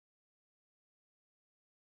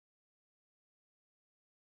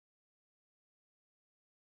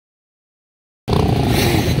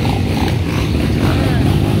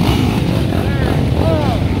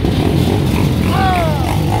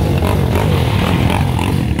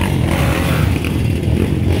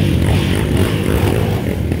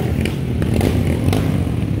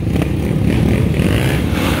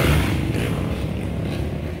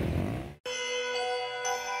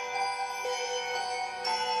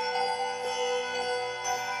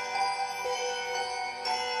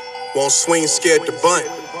Won't swing, scared to bunt.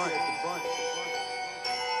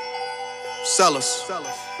 Celis.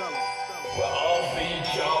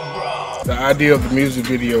 The idea of the music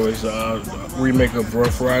video is a remake of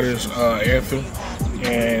Ruff Ryders Anthem,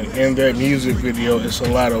 and in that music video it's a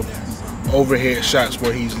lot of overhead shots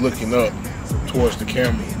where he's looking up towards the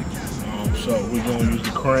camera. So we're going to use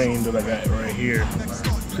the crane that I got right here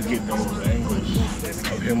to get those angles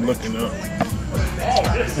of him looking up,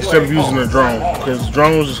 instead of using a drone, because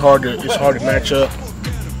drones is hard to match up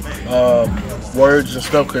words and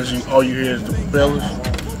stuff, because all you hear is the propellers.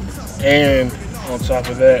 And on top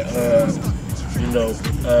of that,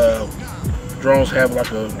 drones have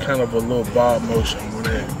like a kind of a little bob motion where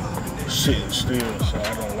they're sitting still, so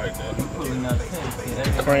I don't like that.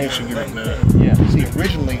 Crane should get it now. Yeah. See,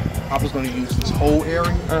 originally I was going to use this whole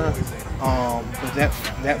area, but that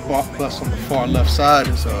bus on the far left side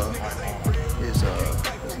is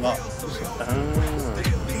locked.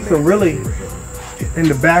 So really, in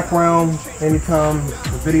the background, anytime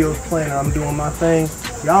the video's playing and I'm doing my thing,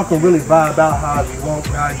 y'all can really vibe out however you want,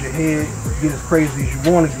 nod your head, get as crazy as you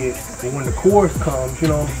want to get. But when the chorus comes, you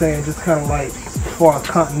know what I'm saying, just kind of like, as far as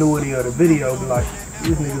continuity of the video, be like,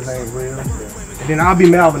 these niggas ain't real. And then I'll be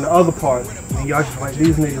mouthing the other part, and y'all just like,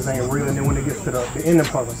 these niggas ain't real. And then when it gets to the ending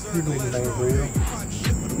part, like, these niggas ain't real.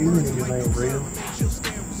 These niggas ain't real.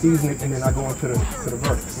 These niggas, and then I go into the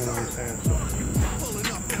verse, you know what I'm saying?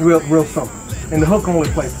 So, real simple. And the hook only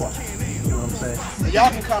plays twice. You know what I'm saying? Y'all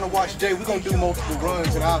can kind of watch Jay. We're gonna do multiple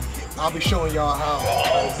runs, and I'll be showing y'all how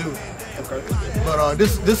to do it. Okay. But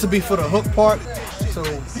this will be for the hook part. So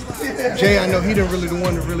Jay, I know he didn't really the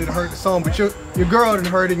one that really heard the song, but your girl didn't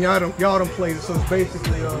heard it, and y'all done played it. So it's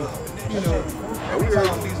basically every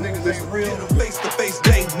time these niggas ain't real. Face to face,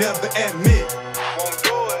 they never admit.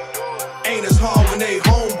 Ain't as hard when they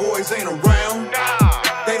homeboys ain't around.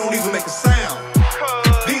 They don't even make a sound.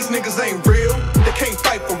 These niggas ain't real. They can't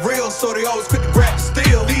fight for real, so they always quick to grab the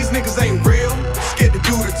steel. These niggas ain't real. Scared to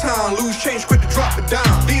do the time, lose change, quick to drop it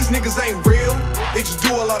down. These niggas ain't real. They just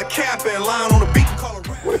do a lot of capping, lying on the beat and call it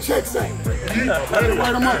rap. What a check say?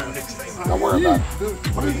 Write them up. Don't worry about it.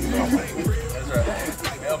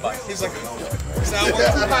 He's like, I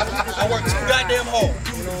work too goddamn hard.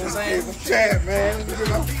 You know what I'm saying? Chad, man.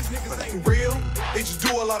 These niggas ain't real. They just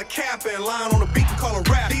do a lot of capping, lying on the beat and call it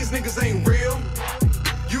rap. These niggas ain't real.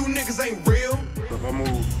 You niggas ain't real.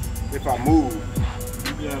 If I move,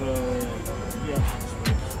 you gotta,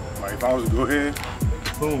 like if I was to go ahead,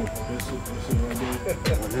 Boom. This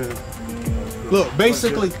is Look,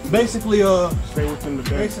 basically, stay within the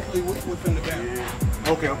band. basically within the band.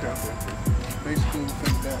 Yeah. Okay. Basically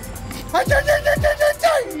within the band.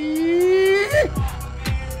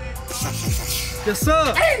 Yes,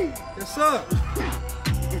 sir. Yes, sir.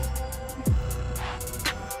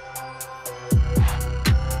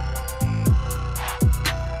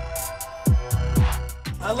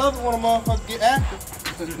 I love it when a motherfucker get active.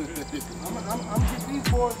 I'm get these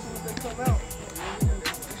boys as soon as they come out.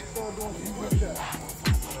 Start doing some quick shots.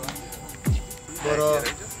 But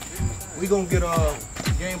we gonna get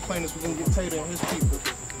game plan is we gonna get Tater and his people.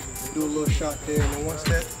 Do a little shot there, and then once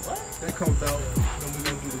that comes out, then we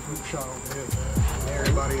gonna do the group shot over here. And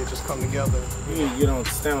everybody will just come together. You need to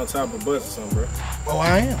stand on top of a bus or something, bro. Oh,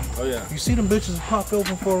 I am. Oh yeah. You see them bitches pop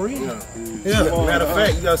open for a reason. Yeah. Matter of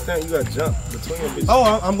fact, you gotta jump between them bitches. Oh,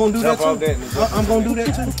 I'm gonna do that too. I'm gonna do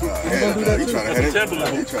that too.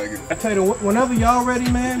 I tell you, whenever y'all ready,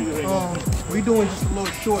 man, we doing just a little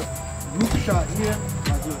short group shot here,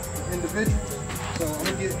 like with individuals. So I'm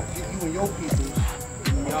gonna get you and your people.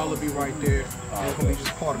 Y'all will be right there. It's gonna be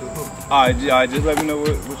just part of the hook. Alright, just let me know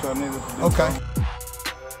what y'all niggas do. Okay.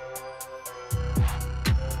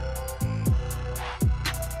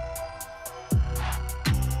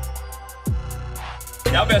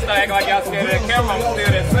 Y'all better start acting like y'all scared of that camera. I'm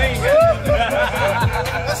still that scene.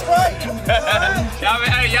 That's right.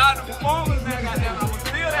 Y'all the performers, man. Goddamn, I'm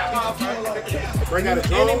still that motherfucker. bring out a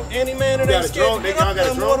drone. Any man that ain't scared to get up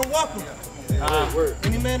here, more than welcome.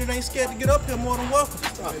 Any man that ain't scared to get up here, more than welcome.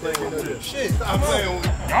 Shit.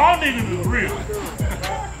 Y'all niggas is real.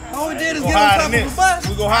 All we did is get on top of the bus.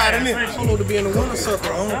 We gon' hide in this. I don't know to be in the winner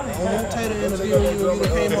circle. I don't want Tater interviewing you. You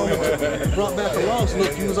came home and brought back a loss.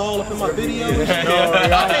 Look, you was all up in my videos.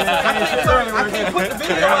 I can't put the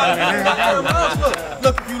video out.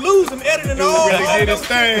 Look, if you lose, I'm editing all. Really did his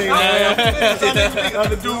thing, man.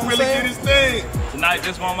 The dude really did his thing. Tonight,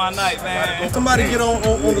 just want my night, man. Somebody get on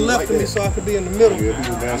the left of me so I can be in the middle.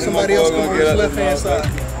 Somebody else come on this left hand side.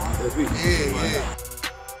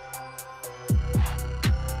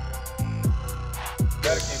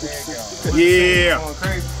 Yeah.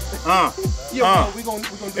 Yeah. We gonna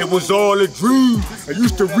do It was all a dream. I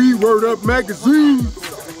used to read Word Up magazine.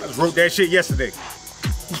 I just wrote that shit yesterday.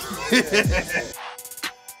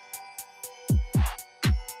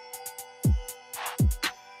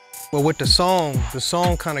 Well, with the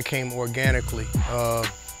song kind of came organically. A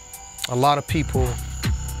lot of people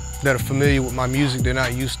that are familiar with my music, they're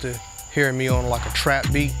not used to hearing me on like a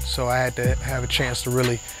trap beat, so I had to have a chance to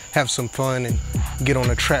really have some fun and get on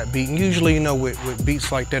a trap beat. And usually, you know, with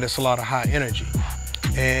beats like that, it's a lot of high energy.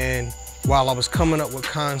 And while I was coming up with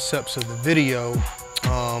concepts of the video,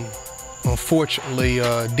 unfortunately,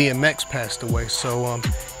 DMX passed away. So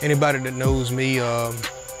anybody that knows me,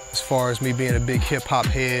 as far as me being a big hip hop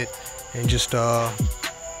head and just a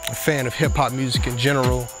fan of hip hop music in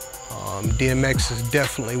general, DMX is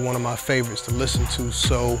definitely one of my favorites to listen to.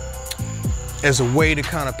 So as a way to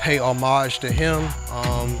kind of pay homage to him,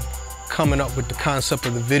 coming up with the concept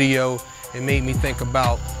of the video, it made me think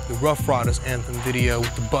about the Ruff Ryders Anthem video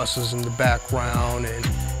with the buses in the background and,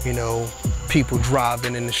 you know, people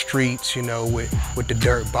driving in the streets, you know, with the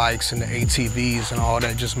dirt bikes and the ATVs and all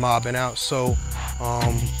that, just mobbing out. So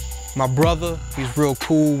my brother, he's real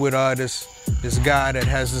cool with this guy that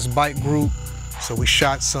has this bike group. So we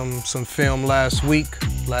shot some film last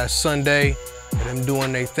Sunday, of them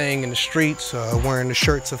doing their thing in the streets, wearing the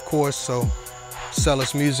shirts, of course. So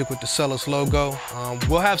Celis music with the Celis logo.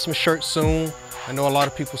 We'll have some shirts soon. I know a lot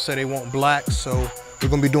of people say they want black, so we're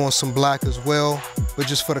gonna be doing some black as well. But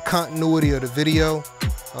just for the continuity of the video,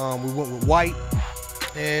 we went with white.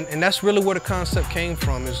 And that's really where the concept came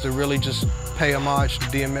from, is to really just pay homage to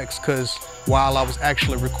DMX, because while I was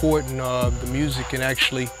actually recording the music and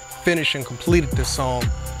actually finished and completed this song,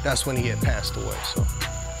 that's when he had passed away. So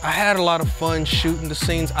I had a lot of fun shooting the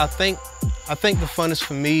scenes. I think the funnest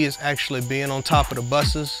for me is actually being on top of the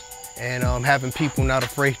buses and having people not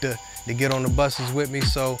afraid to get on the buses with me.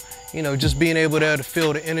 So, you know, just being able to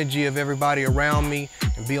feel the energy of everybody around me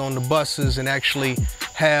and be on the buses and actually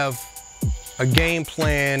have a game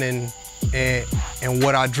plan and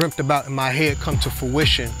what I dreamt about in my head come to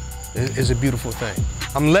fruition is a beautiful thing.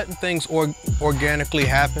 I'm letting things organically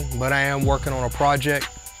happen, but I am working on a project.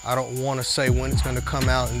 I don't want to say when it's going to come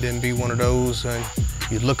out and then be one of those and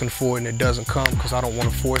you're looking for it and it doesn't come, because I don't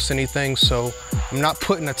want to force anything. So I'm not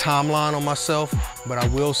putting a timeline on myself, but I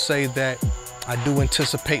will say that I do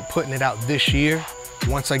anticipate putting it out this year.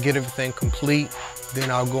 Once I get everything complete, then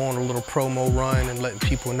I'll go on a little promo run and letting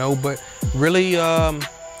people know. But really,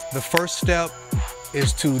 the first step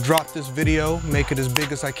is to drop this video, make it as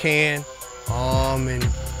big as I can, and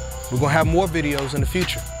we're gonna have more videos in the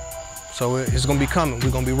future. So it's gonna be coming.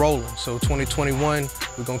 We're gonna be rolling. So 2021,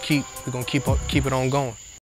 we're gonna keep it on going.